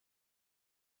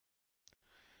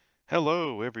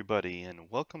Hello, everybody, and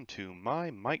welcome to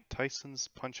my Mike Tyson's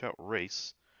Punch-Out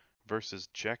Race versus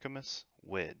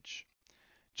JackimusWedge.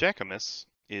 Jackimus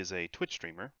is a Twitch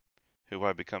streamer who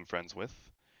I've become friends with,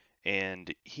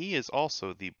 and he is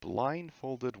also the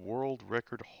blindfolded world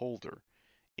record holder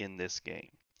in this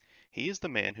game. He is the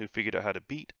man who figured out how to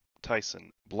beat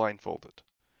Tyson blindfolded,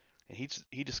 and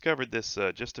he discovered this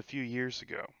just a few years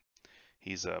ago.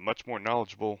 He's much more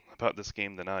knowledgeable about this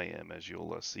game than I am, as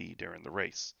you'll see during the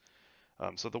race.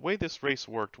 So the way this race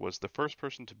worked was the first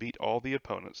person to beat all the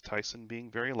opponents, Tyson being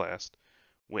very last,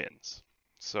 wins.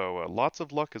 So lots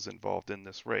of luck is involved in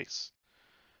this race.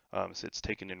 So it's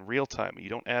taken in real time. You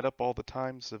don't add up all the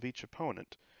times of each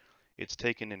opponent. It's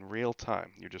taken in real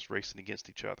time. You're just racing against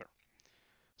each other.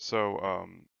 So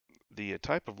the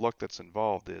type of luck that's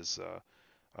involved is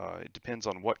it depends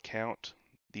on what count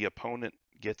the opponent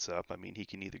gets up. I mean, he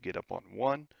can either get up on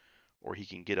 1 or he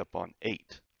can get up on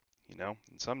 8. And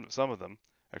some of them,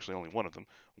 actually only one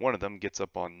of them gets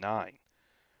up on 9.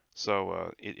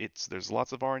 So there's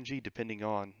lots of RNG depending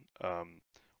on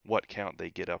what count they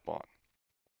get up on.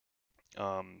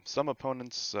 Some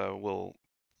opponents will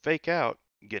fake out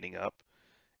getting up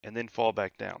and then fall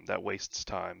back down. That wastes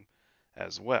time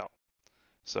as well.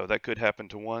 So that could happen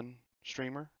to one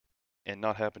streamer and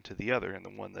not happen to the other, and the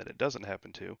one that it doesn't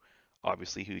happen to,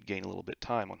 obviously he would gain a little bit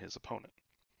time on his opponent.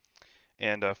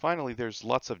 And finally, there's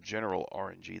lots of general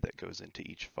RNG that goes into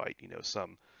each fight.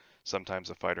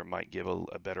 Sometimes a fighter might give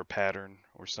a better pattern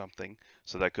or something,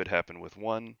 so that could happen with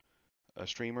one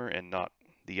streamer and not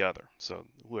the other. So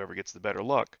whoever gets the better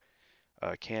luck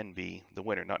can be the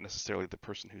winner, not necessarily the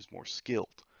person who's more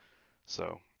skilled.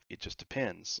 So it just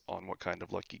depends on what kind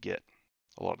of luck you get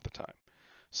a lot of the time.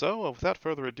 So without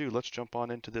further ado, let's jump on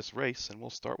into this race, and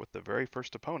we'll start with the very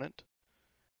first opponent,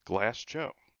 Glass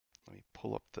Joe. Let me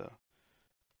pull up the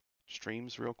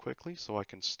streams real quickly so I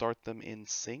can start them in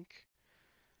sync.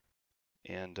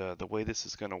 And the way this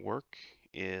is going to work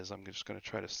is I'm just going to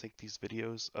try to sync these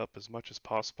videos up as much as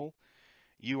possible.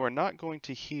 You are not going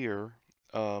to hear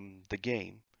the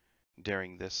game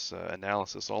during this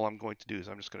analysis. All I'm going to do is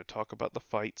I'm just going to talk about the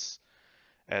fights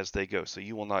as they go. So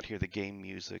you will not hear the game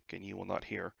music and you will not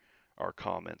hear our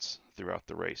comments throughout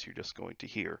the race. You're just going to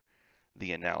hear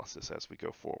the analysis as we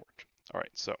go forward. All right,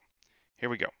 so here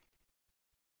we go.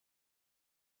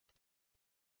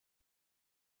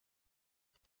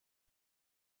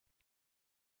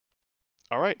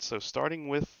 All right, so starting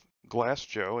with Glass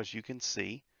Joe, as you can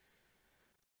see,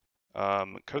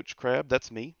 Coach Crab,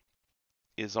 that's me,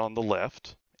 is on the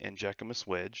left, and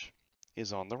JackimusWedge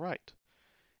is on the right.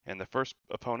 And the first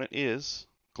opponent is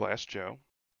Glass Joe,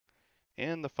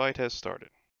 and the fight has started.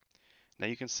 Now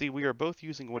you can see we are both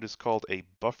using what is called a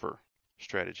buffer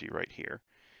strategy right here.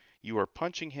 You are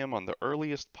punching him on the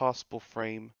earliest possible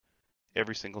frame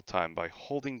every single time by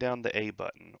holding down the A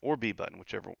button, or B button,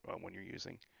 whichever one you're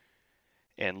using,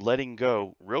 and letting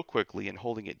go real quickly and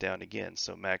holding it down again,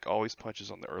 so Mac always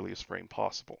punches on the earliest frame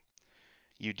possible.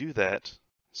 You do that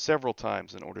several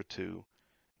times in order to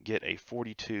get a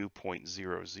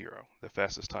 42.00, the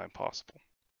fastest time possible.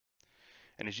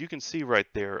 And as you can see right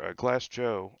there, Glass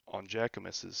Joe on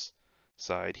Jackimus's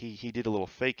side, he did a little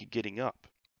fake getting up.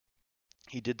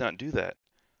 He did not do that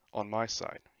on my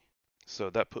side, so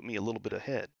that put me a little bit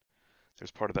ahead.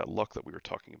 There's part of that luck that we were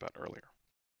talking about earlier.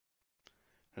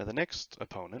 Now the next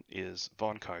opponent is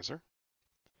Von Kaiser.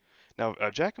 Now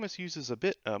Jackimus uses a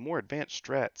bit more advanced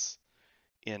strats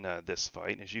in this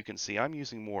fight. As you can see, I'm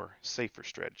using more safer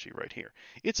strategy right here.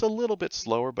 It's a little bit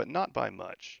slower, but not by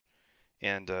much.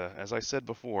 And as I said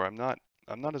before, I'm not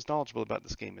as knowledgeable about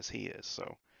this game as he is.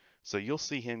 So you'll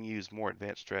see him use more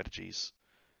advanced strategies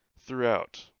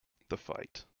throughout the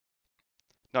fight.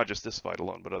 Not just this fight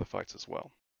alone, but other fights as well.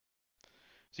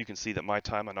 So you can see that my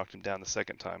time, I knocked him down the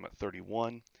second time at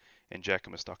 31, and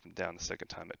Jackimus knocked him down the second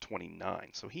time at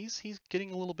 29. So he's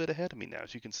getting a little bit ahead of me now.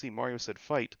 As you can see, Mario said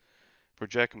fight for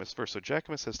Jackimus first. So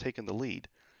Jackimus has taken the lead.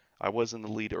 I was in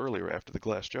the lead earlier after the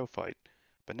Glass Joe fight,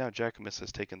 but now Jackimus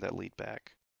has taken that lead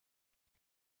back.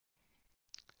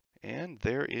 And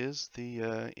there is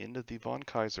the end of the Von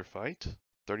Kaiser fight.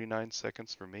 39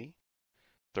 seconds for me,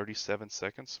 37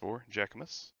 seconds for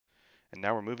Jackimus. And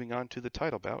now we're moving on to the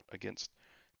title bout against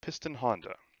Piston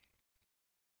Honda.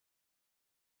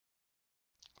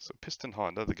 So Piston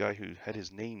Honda, the guy who had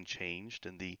his name changed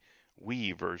in the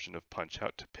Wii version of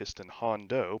Punch-Out to Piston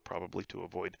Hondo, probably to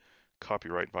avoid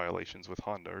copyright violations with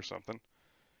Honda or something.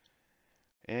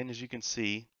 And as you can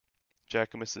see,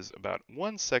 Jackimus is about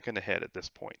 1 second ahead at this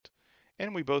point.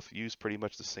 And we both use pretty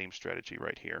much the same strategy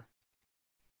right here.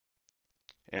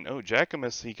 And oh,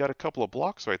 Jackimus, he got a couple of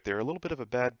blocks right there, a little bit of a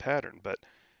bad pattern, but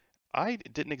I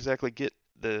didn't exactly get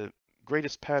the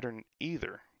greatest pattern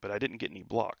either, but I didn't get any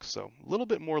blocks. So a little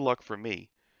bit more luck for me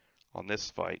on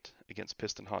this fight against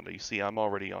Piston Honda. You see, I'm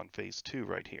already on phase 2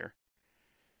 right here.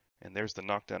 And there's the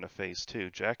knockdown of phase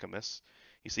 2. Jackimus,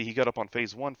 you see, he got up on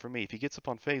phase 1 for me. If he gets up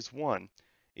on phase 1,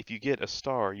 if you get a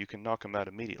star, you can knock him out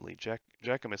immediately.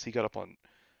 Jackimus, he got up on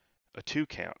a 2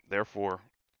 count. Therefore,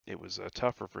 it was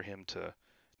tougher for him to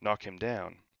knock him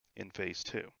down in phase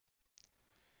 2.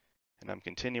 And I'm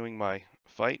continuing my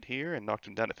fight here and knocked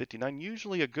him down at 59.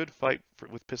 Usually a good fight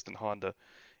with Piston Honda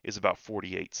is about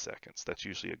 48 seconds. That's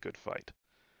usually a good fight.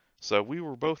 So we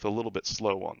were both a little bit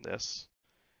slow on this.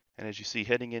 And as you see,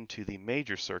 heading into the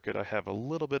major circuit, I have a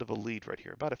little bit of a lead right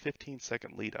here, about a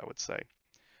 15-second lead, I would say.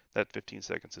 That 15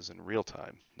 seconds is in real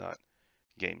time, not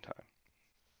game time.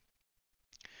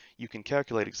 You can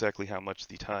calculate exactly how much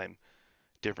the time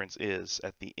difference is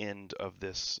at the end of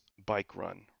this bike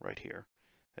run right here.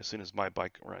 As soon as my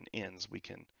bike run ends, we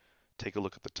can take a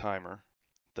look at the timer,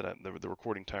 the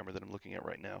recording timer that I'm looking at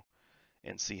right now,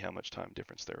 and see how much time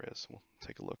difference there is. We'll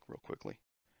take a look real quickly.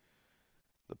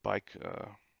 The bike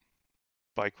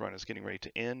run is getting ready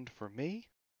to end for me.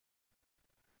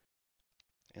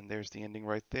 And there's the ending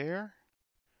right there.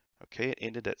 Okay, it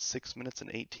ended at 6 minutes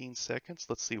and 18 seconds.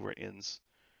 Let's see where it ends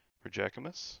for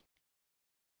Jackimus.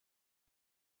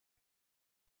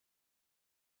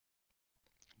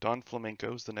 Don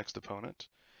Flamenco's the next opponent.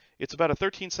 It's about a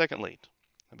 13-second lead.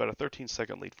 About a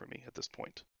 13-second lead for me at this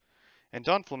point. And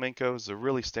Don Flamenco is a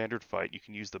really standard fight. You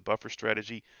can use the buffer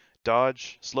strategy,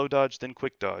 dodge, slow dodge, then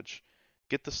quick dodge,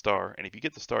 get the star, and if you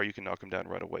get the star, you can knock him down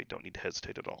right away. Don't need to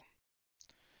hesitate at all.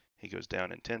 He goes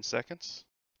down in 10 seconds.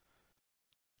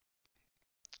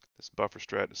 This buffer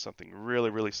strat is something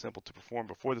really, really simple to perform.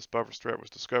 Before this buffer strat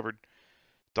was discovered,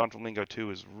 Don Flamingo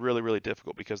 2 is really, really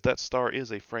difficult because that star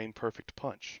is a frame perfect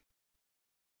punch.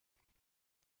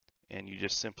 And you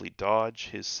just simply dodge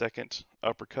his second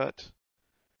uppercut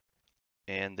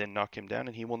and then knock him down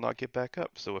and he will not get back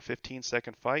up. So a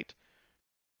 15-second fight,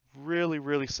 really,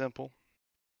 really simple,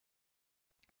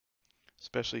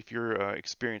 especially if you're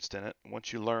experienced in it.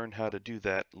 Once you learn how to do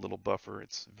that little buffer,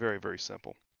 it's very, very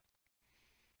simple.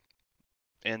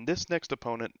 And this next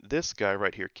opponent, this guy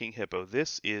right here, King Hippo,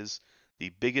 this is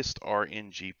the biggest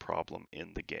RNG problem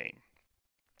in the game.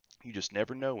 You just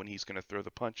never know when he's going to throw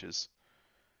the punches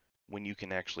when you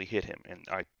can actually hit him. And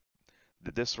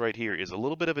this right here is a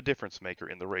little bit of a difference maker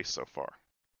in the race so far,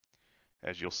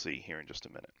 as you'll see here in just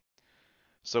a minute.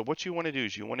 So what you want to do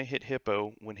is you want to hit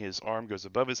Hippo when his arm goes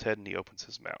above his head and he opens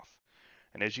his mouth.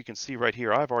 And as you can see right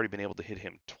here, I've already been able to hit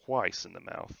him twice in the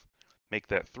mouth. Make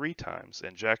that 3 times,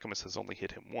 and Jackimus has only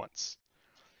hit him once.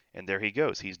 And there he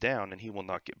goes. He's down, and he will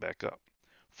not get back up.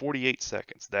 48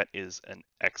 seconds. That is an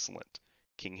excellent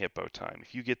King Hippo time.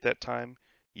 If you get that time,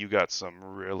 you got some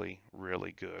really,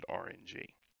 really good RNG.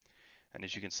 And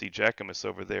as you can see, Jackimus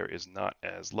over there is not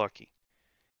as lucky.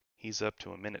 He's up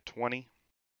to a minute 20.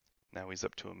 Now he's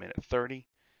up to a minute 30.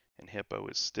 And Hippo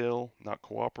is still not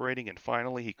cooperating. And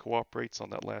finally, he cooperates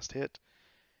on that last hit.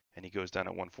 And he goes down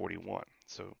at 141.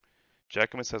 So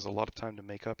Jackimus has a lot of time to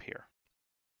make up here.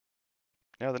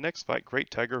 Now the next fight, Great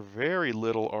Tiger, very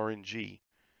little RNG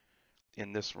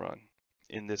in this run,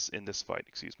 in this fight,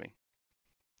 excuse me.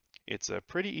 It's a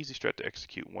pretty easy strat to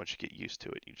execute once you get used to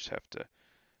it. You just have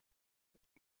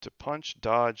to punch,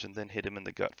 dodge, and then hit him in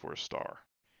the gut for a star.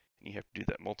 And you have to do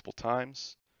that multiple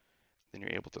times. Then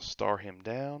you're able to star him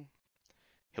down.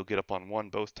 He'll get up on 1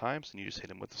 both times, and you just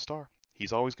hit him with the star.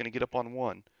 He's always going to get up on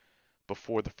 1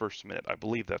 before the first minute. I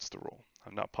believe that's the rule.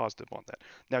 I'm not positive on that.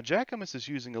 Now, Jackimus is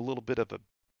using a little bit of a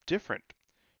different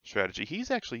strategy.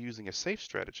 He's actually using a safe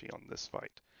strategy on this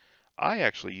fight. I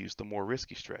actually used the more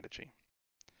risky strategy.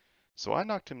 So I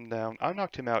knocked him down. I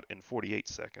knocked him out in 48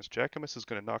 seconds. Jackimus is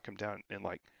going to knock him down in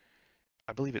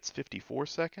I believe it's 54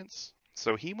 seconds.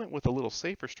 So he went with a little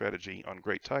safer strategy on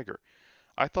Great Tiger.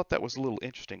 I thought that was a little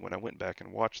interesting when I went back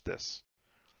and watched this.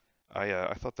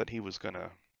 I thought that he was gonna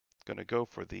go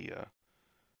for the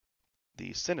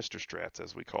sinister strats,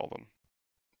 as we call them.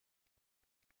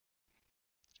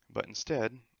 But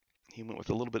instead, he went with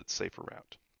a little bit safer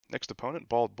route. Next opponent,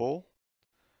 Bald Bull,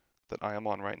 that I am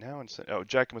on right now. And oh,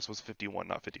 Jackimus was 51,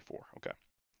 not 54. Okay.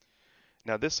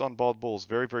 Now this on Bald Bull is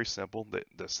very, very simple.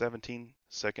 The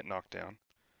 17-second knockdown.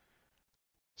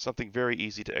 Something very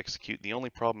easy to execute. The only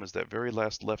problem is that very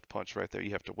last left punch right there.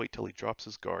 You have to wait till he drops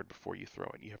his guard before you throw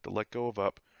it. You have to let go of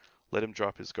up, let him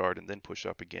drop his guard, and then push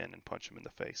up again and punch him in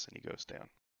the face, and he goes down.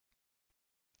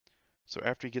 So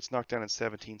after he gets knocked down in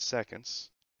 17 seconds,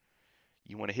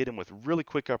 you want to hit him with really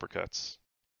quick uppercuts.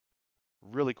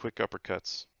 Really quick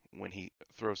uppercuts when he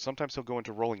throws. Sometimes he'll go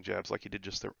into rolling jabs like he did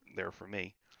just there for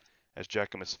me. as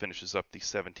Jackimus finishes up the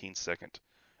 17-second.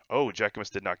 Oh, Jackimus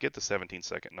did not get the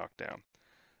 17-second knockdown.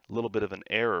 A little bit of an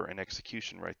error in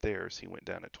execution right there as he went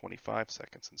down at 25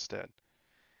 seconds instead.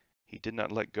 He did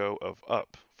not let go of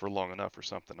up for long enough or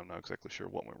something. I'm not exactly sure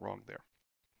what went wrong there.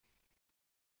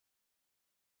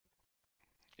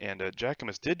 And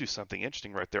Jackimus did do something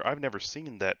interesting right there. I've never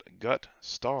seen that gut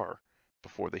star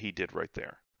before that he did right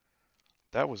there.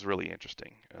 That was really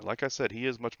interesting. Like I said, he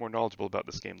is much more knowledgeable about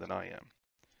this game than I am.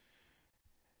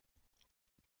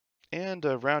 And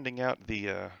rounding out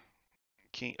the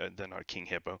not King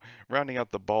Hippo, rounding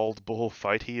out the bald bull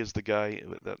fight, he is the guy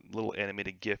with that little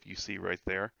animated GIF you see right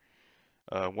there.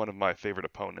 One of my favorite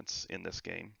opponents in this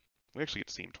game. We actually get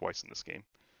to see him twice in this game.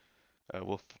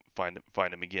 We'll find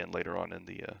him again later on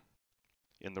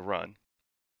in the run.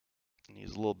 And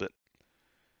he's a little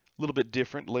bit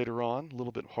different later on, a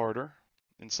little bit harder.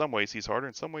 In some ways he's harder,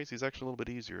 in some ways he's actually a little bit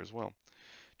easier as well.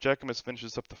 Jackimus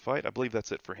finishes up the fight. I believe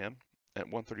that's it for him at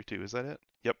 132. Is that it?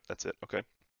 Yep, that's it. Okay.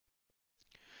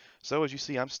 So as you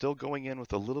see, I'm still going in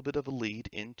with a little bit of a lead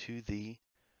into the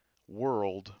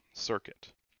world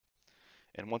circuit.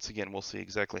 And once again, we'll see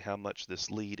exactly how much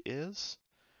this lead is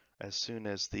as soon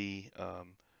as the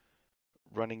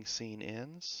running scene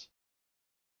ends.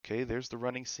 Okay, there's the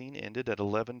running scene ended at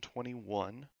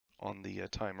 11:21 on the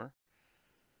timer.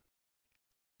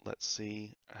 Let's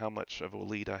see how much of a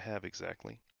lead I have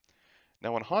exactly.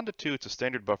 Now on Honda 2, it's a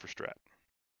standard buffer strat.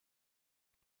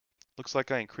 Looks like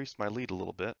I increased my lead a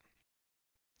little bit.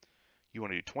 You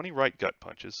want to do 20 right gut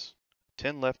punches,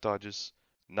 10 left dodges,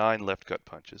 9 left gut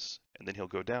punches, and then he'll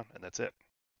go down, and that's it.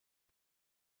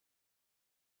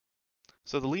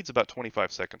 So the lead's about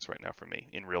 25 seconds right now for me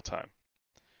in real time.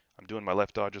 I'm doing my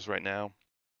left dodges right now.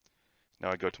 Now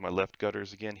I go to my left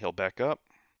gutters again, he'll back up.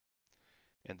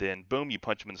 And then boom, you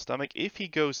punch him in the stomach. If he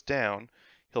goes down,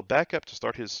 he'll back up to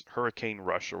start his hurricane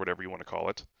rush or whatever you want to call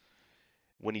it.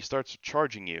 When he starts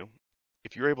charging you,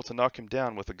 if you're able to knock him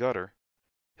down with a gutter,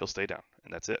 he'll stay down,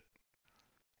 and that's it.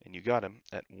 And you got him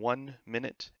at 1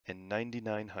 minute and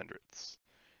 99 hundredths.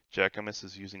 Jackimus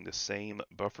is using the same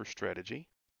buffer strategy,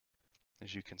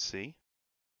 as you can see.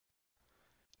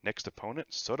 Next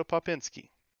opponent, Soda Popinski.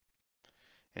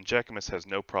 And Jackimus has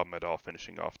no problem at all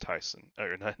finishing off Tyson,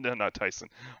 or not Tyson,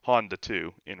 Honda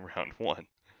 2 in round 1.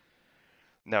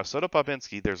 Now, Soda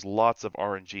Popinski, there's lots of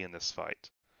RNG in this fight.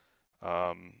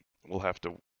 We'll have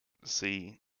to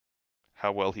see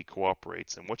how well he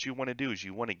cooperates. And what you want to do is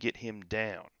you want to get him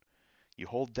down. You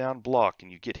hold down block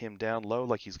and you get him down low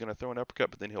like he's going to throw an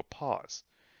uppercut, but then he'll pause.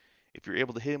 If you're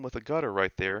able to hit him with a gutter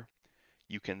right there,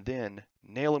 you can then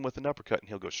nail him with an uppercut and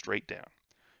he'll go straight down.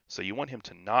 So you want him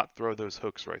to not throw those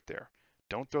hooks right there.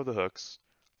 Don't throw the hooks.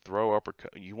 Throw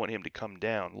uppercut. You want him to come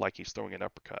down like he's throwing an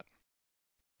uppercut.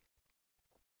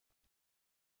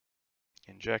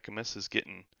 And Jackimus is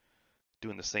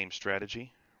doing the same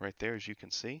strategy right there, as you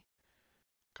can see.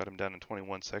 Got him down in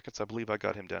 21 seconds. I believe I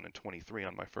got him down in 23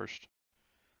 on my first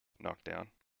knockdown.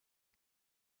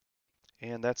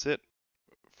 And that's it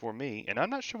for me. And I'm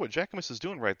not sure what Jackimus is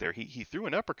doing right there. He threw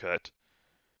an uppercut.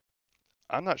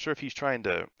 I'm not sure if he's trying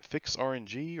to fix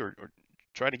RNG or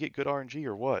try to get good RNG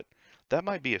or what. That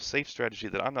might be a safe strategy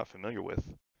that I'm not familiar with.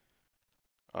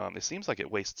 It seems like it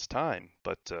wastes time,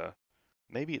 but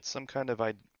maybe it's some kind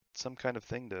of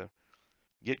thing to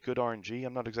get good RNG.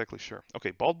 I'm not exactly sure.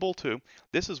 Okay, Bald Bull 2.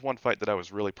 This is one fight that I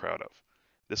was really proud of.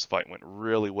 This fight went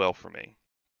really well for me.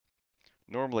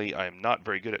 Normally, I am not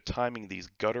very good at timing these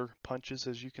gutter punches,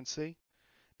 as you can see,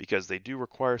 because they do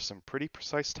require some pretty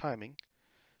precise timing.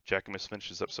 Jackimus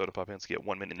finishes up Soda Popinski at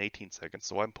 1 minute and 18 seconds,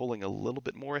 so I'm pulling a little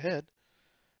bit more ahead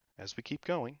as we keep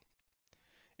going.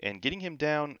 And getting him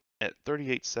down at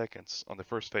 38 seconds on the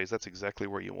first phase, that's exactly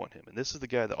where you want him. And this is the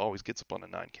guy that always gets up on a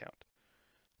 9 count.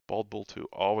 Bald Bull 2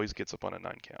 always gets up on a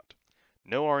 9 count.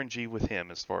 No RNG with him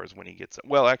as far as when he gets up.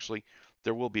 Well, actually,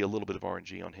 there will be a little bit of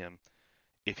RNG on him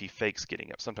if he fakes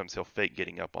getting up. Sometimes he'll fake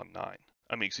getting up on 9.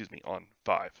 On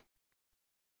 5.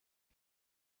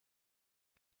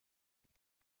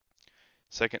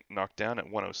 Second knockdown at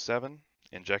 107,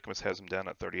 and Jackimus has him down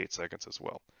at 38 seconds as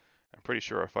well. I'm pretty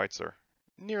sure our fights are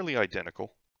nearly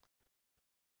identical.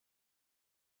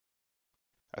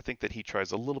 I think that he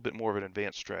tries a little bit more of an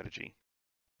advanced strategy.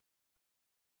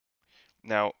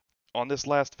 Now, on this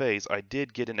last phase, I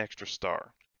did get an extra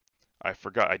star. I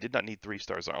forgot, I did not need 3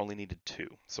 stars, I only needed 2.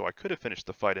 So I could have finished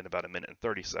the fight in about 1 minute and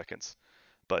 30 seconds,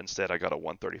 but instead I got a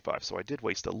 1:35. So I did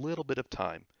waste a little bit of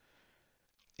time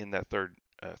in that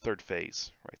third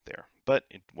phase right there. But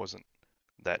it wasn't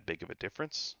that big of a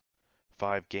difference.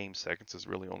 5 game seconds is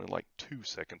really only like 2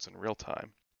 seconds in real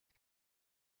time.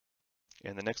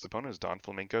 And the next opponent is Don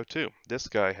Flamenco 2. This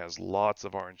guy has lots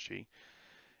of RNG.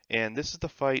 And this is the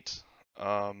fight.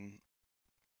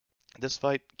 This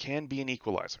fight can be an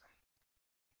equalizer.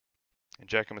 And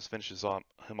Jackimus finishes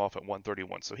him off at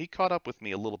 131. So he caught up with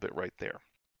me a little bit right there,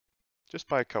 just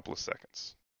by a couple of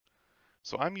seconds.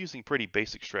 So I'm using pretty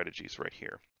basic strategies right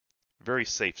here. Very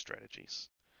safe strategies.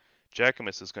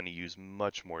 Jackimus is going to use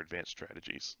much more advanced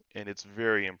strategies, and it's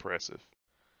very impressive.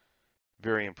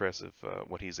 Very impressive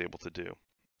what he's able to do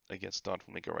against Don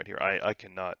Flamenco right here. I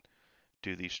cannot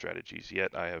do these strategies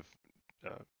yet. I have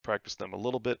practiced them a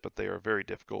little bit, but they are very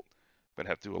difficult. I'm going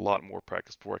to have to do a lot more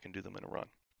practice before I can do them in a run.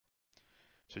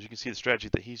 So as you can see, the strategy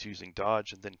that he's using,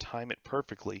 dodge and then time it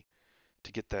perfectly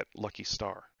to get that lucky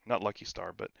star. Not lucky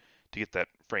star, but to get that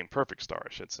frame perfect star,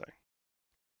 I should say.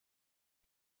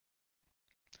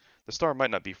 The star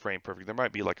might not be frame perfect. There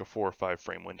might be like a 4 or 5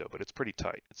 frame window, but it's pretty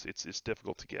tight. It's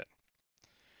difficult to get.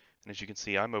 And as you can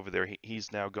see, I'm over there.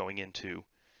 He's now going into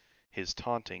his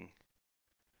taunting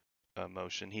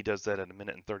motion. He does that at 1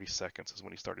 minute and 30 seconds is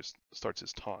when he starts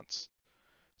his taunts.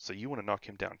 So you want to knock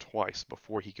him down twice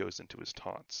before he goes into his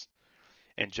taunts.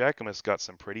 And Jackimus got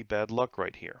some pretty bad luck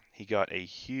right here. He got a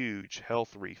huge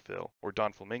health refill, or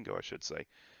Don Flamenco, I should say,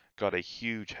 got a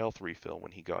huge health refill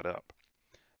when he got up.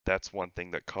 That's one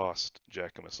thing that cost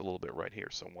Jackimus a little bit right here.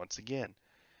 So once again,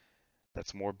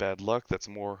 that's more bad luck. That's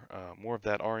more of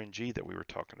that RNG that we were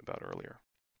talking about earlier.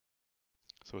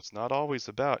 So it's not always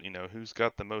about, who's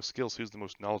got the most skills, who's the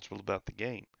most knowledgeable about the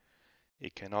game.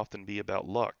 It can often be about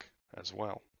luck as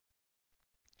well.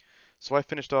 So I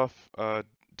finished off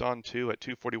Don 2 at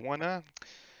 241. It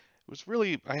was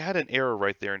really, I had an error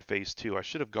right there in phase 2. I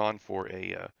should have gone for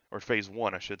or phase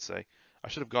 1, I should say. I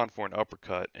should have gone for an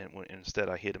uppercut, and instead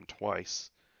I hit him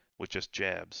twice with just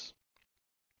jabs.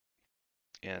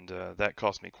 And that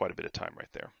cost me quite a bit of time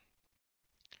right there.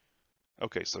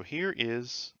 Okay, so here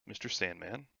is Mr.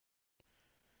 Sandman.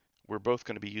 We're both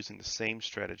going to be using the same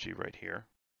strategy right here.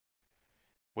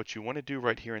 What you want to do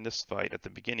right here in this fight at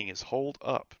the beginning is hold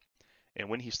up. And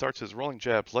when he starts his rolling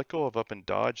jabs, let go of up and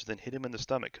dodge, then hit him in the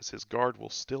stomach because his guard will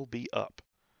still be up.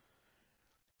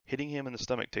 Hitting him in the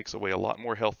stomach takes away a lot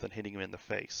more health than hitting him in the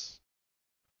face.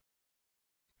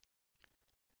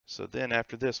 So then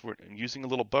after this, we're using a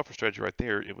little buffer strategy right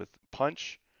there with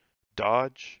punch,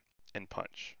 dodge, and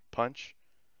punch. Punch,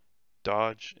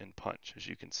 dodge, and punch, as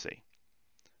you can see.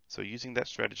 So using that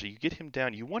strategy, you get him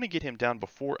down. You want to get him down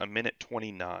before 1 minute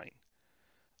 29.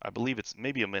 I believe it's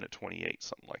maybe 1 minute 28,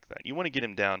 something like that. You want to get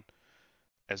him down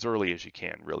as early as you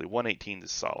can, really. 118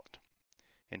 is solid.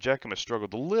 And Jackimus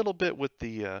struggled a little bit with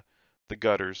the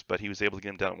gutters, but he was able to get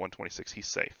him down at 126. He's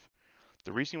safe.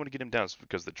 The reason you want to get him down is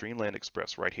because the Dreamland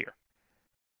Express right here.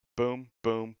 Boom,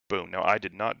 boom, boom. Now, I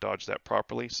did not dodge that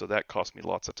properly, so that cost me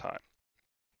lots of time.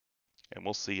 And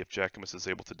we'll see if Jackimus is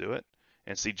able to do it.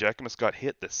 And see, Jackimus got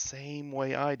hit the same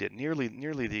way I did, nearly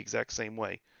the exact same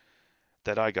way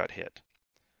that I got hit.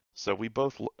 So we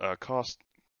both cost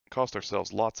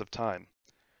ourselves lots of time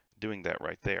doing that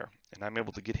right there. And I'm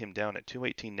able to get him down at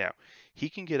 218 now. He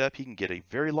can get up, he can get a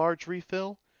very large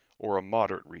refill or a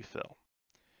moderate refill.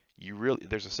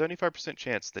 There's a 75%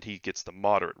 chance that he gets the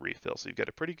moderate refill. So you've got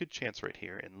a pretty good chance right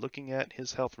here. And looking at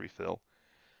his health refill,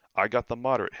 I got the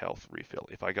moderate health refill.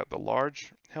 If I got the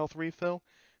large health refill,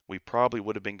 we probably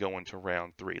would have been going to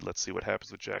round 3. Let's see what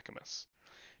happens with Jackimus.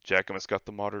 Jackimus got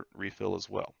the moderate refill as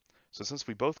well. So since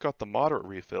we both got the moderate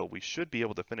refill, we should be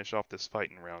able to finish off this fight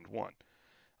in round 1.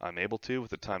 I'm able to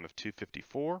with a time of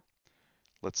 2:54.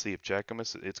 Let's see if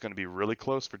Jackimus, it's going to be really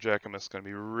close for Jackimus. It's going to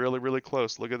be really, really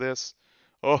close. Look at this.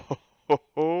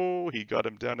 Oh, he got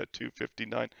him down at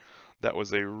 2:59. That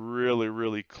was a really,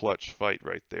 really clutch fight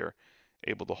right there.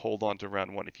 Able to hold on to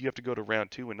round 1. If you have to go to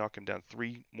round 2 and knock him down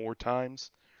 3 more times,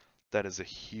 that is a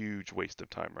huge waste of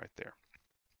time right there.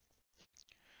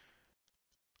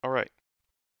 All right,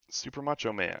 Super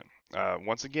Macho Man.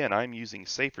 Once again, I'm using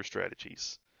safer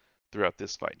strategies throughout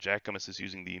this fight. Jackimus is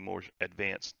using the more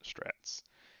advanced strats,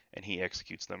 and he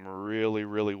executes them really,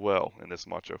 really well in this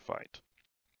Macho fight.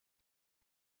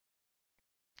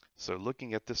 So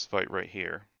looking at this fight right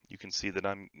here, you can see that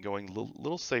I'm going a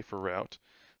little safer route,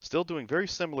 still doing very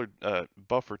similar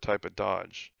buffer type of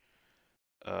dodge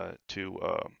to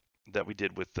that we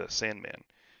did with the Sandman.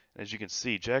 And as you can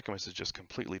see, Jackimus is just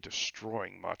completely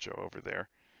destroying Macho over there.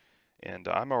 And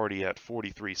I'm already at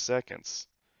 43 seconds.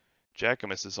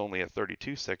 Jackimus is only at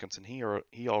 32 seconds, and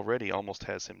he already almost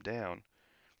has him down.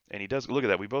 And he does, look at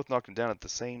that, we both knocked him down at the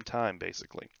same time,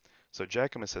 basically. So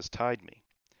Jackimus has tied me.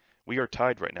 We are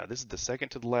tied right now. This is the second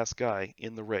to the last guy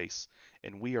in the race,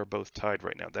 and we are both tied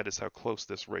right now. That is how close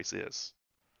this race is.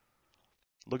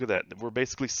 Look at that. We're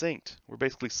basically synced. We're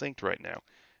basically synced right now.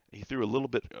 He threw a little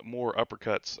bit more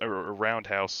uppercuts or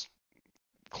roundhouse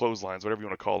clotheslines, whatever you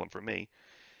want to call them for me.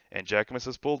 And Jackimus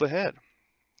has pulled ahead.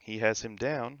 He has him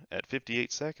down at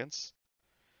 58 seconds.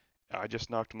 I just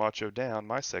knocked Macho down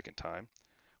my second time.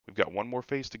 We've got one more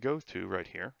phase to go to right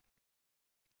here.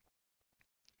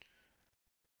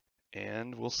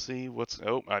 And we'll see what's...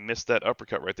 Oh, I missed that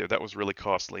uppercut right there. That was really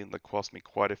costly. That cost me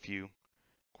quite a few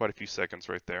seconds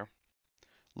right there.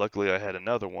 Luckily, I had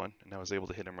another one, and I was able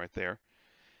to hit him right there.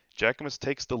 Jackimus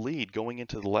takes the lead going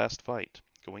into the last fight,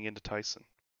 going into Tyson.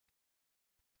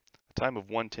 A time of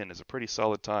 110 is a pretty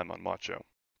solid time on Macho.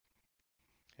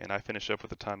 And I finish up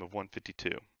with a time of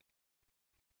 152.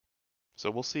 So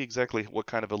we'll see exactly what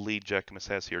kind of a lead Jackimus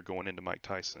has here going into Mike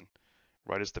Tyson.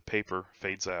 Right as the paper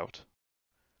fades out.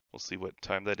 We'll see what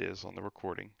time that is on the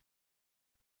recording.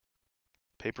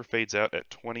 Paper fades out at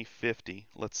 20:50.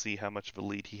 Let's see how much of a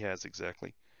lead he has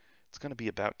exactly. It's going to be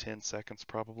about 10 seconds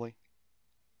probably.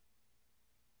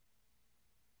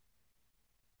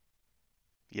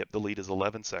 Yep, the lead is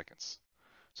 11 seconds.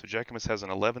 So Jackimus has an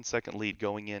 11-second lead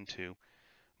going into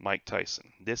Mike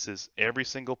Tyson. This is every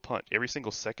single punch, every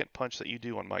single second punch that you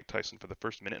do on Mike Tyson for the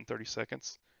first minute and 30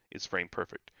 seconds is frame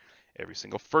perfect. Every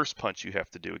single first punch you have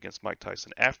to do against Mike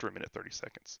Tyson after a minute 30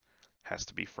 seconds has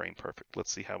to be frame perfect.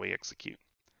 Let's see how we execute.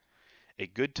 A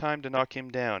good time to knock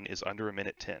him down is under a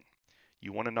minute 10.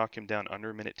 You want to knock him down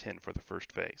under a minute 10 for the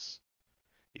first phase.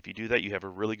 If you do that, you have a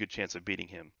really good chance of beating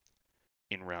him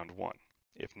in round 1.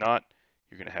 If not,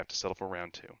 you're going to have to settle for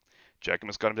round 2.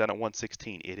 Jackimus got him down at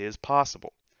 116. It is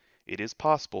possible. It is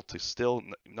possible to still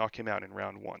knock him out in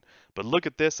round 1. But look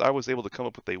at this. I was able to come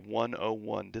up with a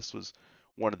 101. This was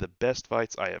one of the best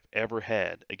fights I have ever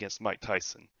had against Mike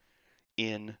Tyson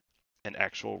in an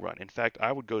actual run. In fact,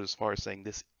 I would go as far as saying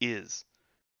this is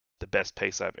the best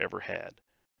pace I've ever had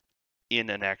in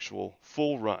an actual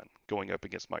full run going up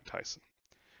against Mike Tyson.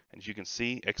 And as you can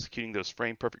see, executing those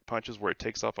frame perfect punches where it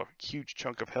takes off a huge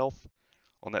chunk of health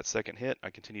on that second hit, I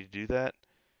continue to do that.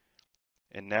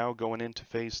 And now going into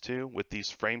phase 2 with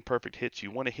these frame perfect hits, you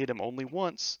want to hit him only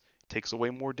once. It takes away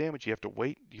more damage. You have to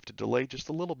wait, you have to delay just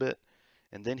a little bit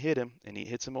and then hit him, and he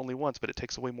hits him only once, but it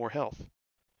takes away more health.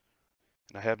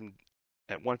 And I have him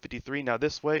at 153. Now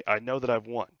this way, I know that I've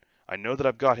won. I know that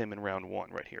I've got him in round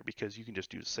 1 right here because you can just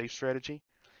do the safe strategy.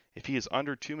 If he is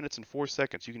under 2 minutes and 4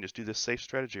 seconds, you can just do this safe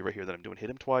strategy right here that I'm doing. Hit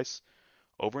him twice,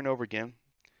 over and over again.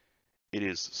 It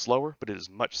is slower, but it is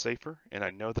much safer, and I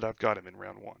know that I've got him in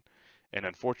round 1. And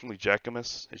unfortunately,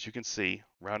 Jackimus, as you can see,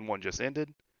 round 1 just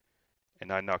ended,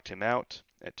 and I knocked him out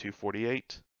at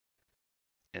 248,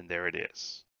 and there it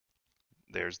is.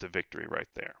 There's the victory right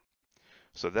there.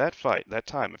 So that fight, that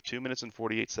time of 2 minutes and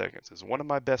 48 seconds is one of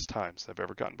my best times I've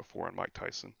ever gotten before on Mike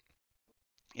Tyson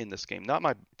in this game. Not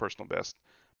my personal best,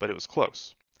 but it was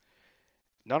close.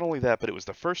 Not only that, but it was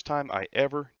the first time I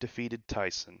ever defeated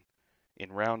Tyson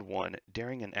in round 1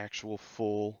 during an actual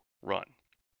full run.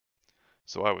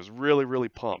 So I was really, really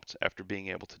pumped after being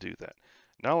able to do that.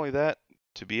 Not only that,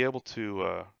 to be able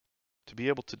to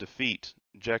defeat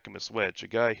JackimusWedge, a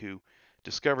guy who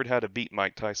discovered how to beat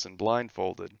Mike Tyson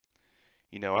blindfolded.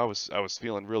 You know, I was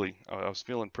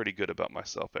feeling pretty good about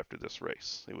myself after this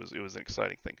race. It was an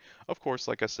exciting thing. Of course,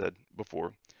 like I said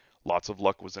before, lots of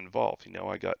luck was involved. You know,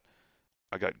 I got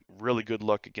really good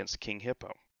luck against King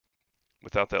Hippo.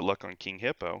 Without that luck on King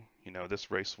Hippo, you know, this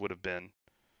race would have been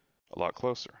a lot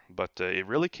closer. But it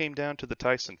really came down to the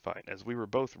Tyson fight, as we were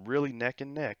both really neck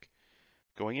and neck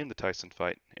going in the Tyson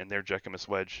fight, and there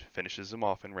JackimusWedge finishes him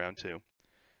off in round 2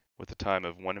 with a time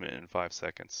of 1 minute and 5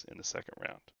 seconds in the second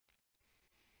round.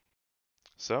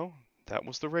 So that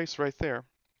was the race right there.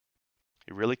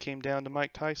 It really came down to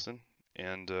Mike Tyson,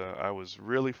 and I was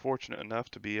really fortunate enough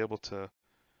to be able to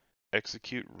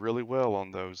execute really well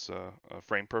on those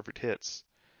frame perfect hits.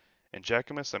 And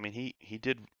Jackimus, I mean, he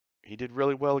did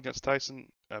really well against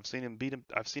Tyson. I've seen him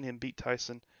beat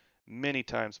Tyson many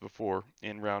times before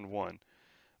in round 1,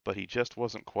 but he just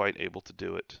wasn't quite able to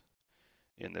do it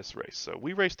in this race. So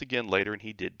we raced again later, and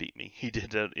he did beat me. He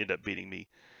did end up beating me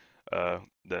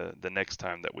the next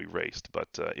time that we raced, but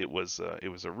it was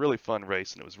a really fun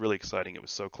race, and it was really exciting. It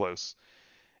was so close,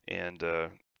 and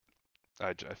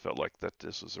I felt like that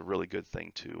this was a really good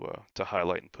thing to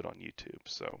highlight and put on YouTube.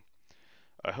 So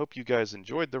I hope you guys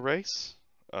enjoyed the race.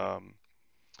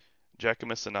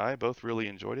 Jackimus and I both really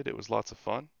enjoyed it. It was lots of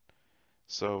fun.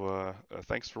 So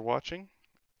thanks for watching,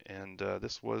 and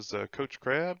this was Coach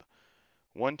Crab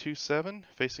 127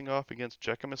 facing off against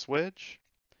JackimusWedge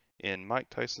in Mike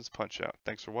Tyson's Punch-Out.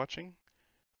 Thanks for watching.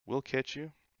 We'll catch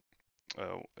you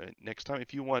next time.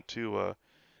 If you want to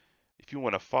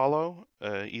follow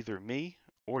either me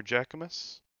or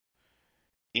Jackimus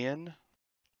in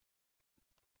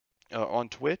on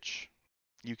Twitch,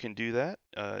 you can do that.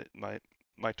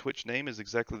 My Twitch name is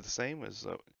exactly the same as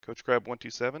Coach Crab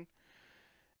 127,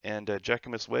 and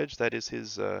JackimusWedge, that is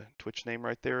his Twitch name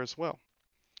right there as well.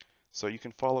 So you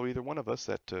can follow either one of us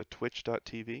at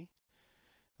twitch.tv.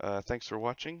 Thanks for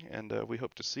watching, and we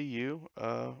hope to see you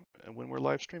when we're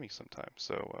live streaming sometime.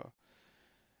 So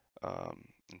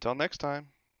until next time,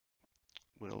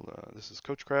 this is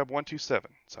Coach Crab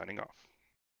 127 signing off.